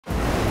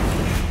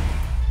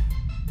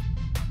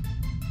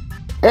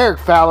Erick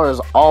Fowler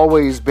has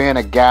always been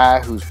a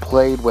guy who's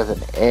played with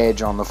an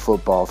edge on the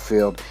football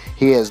field.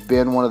 He has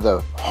been one of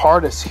the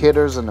hardest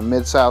hitters in the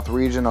Mid-South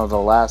region over the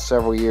last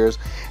several years,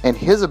 and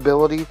his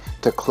ability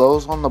to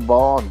close on the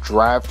ball and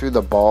drive through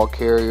the ball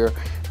carrier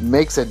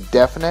makes a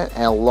definite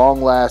and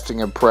long-lasting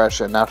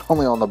impression, not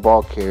only on the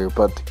ball carrier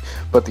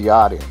but the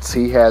audience.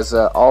 He has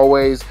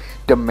always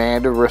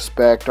demanded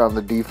respect on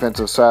the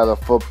defensive side of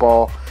the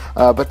football.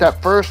 But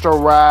that first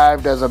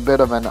arrived as a bit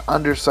of an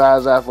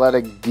undersized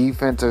athletic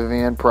defensive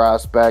end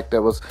prospect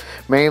that was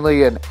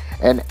mainly an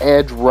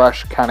edge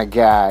rush kind of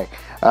guy.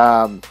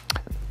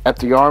 At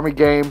the Army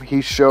game,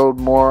 he showed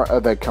more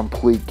of a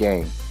complete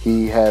game.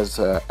 He has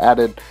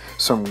added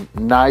some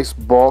nice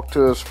bulk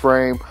to his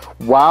frame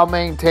while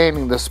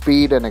maintaining the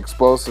speed and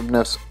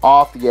explosiveness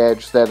off the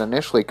edge that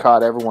initially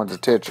caught everyone's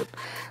attention.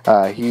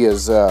 He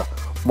is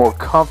more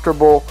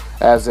comfortable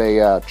as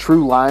a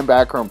true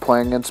linebacker and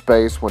playing in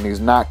space when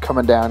he's not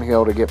coming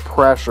downhill to get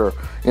pressure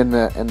in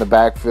the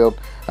backfield.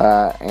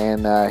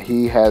 And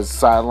he has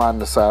sideline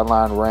to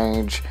sideline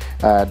range,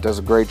 does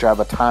a great job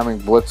of timing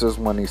blitzes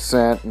when he's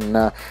sent,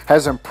 and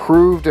has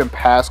improved in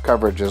pass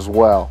coverage as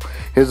well.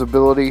 His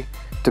ability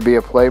to be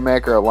a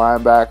playmaker at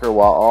linebacker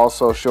while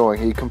also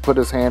showing he can put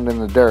his hand in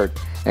the dirt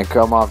and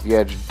come off the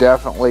edge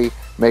definitely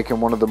make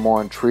him one of the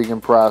more intriguing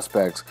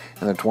prospects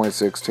in the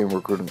 2016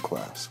 recruiting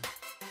class.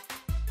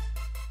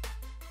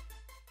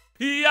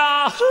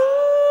 Yahoo!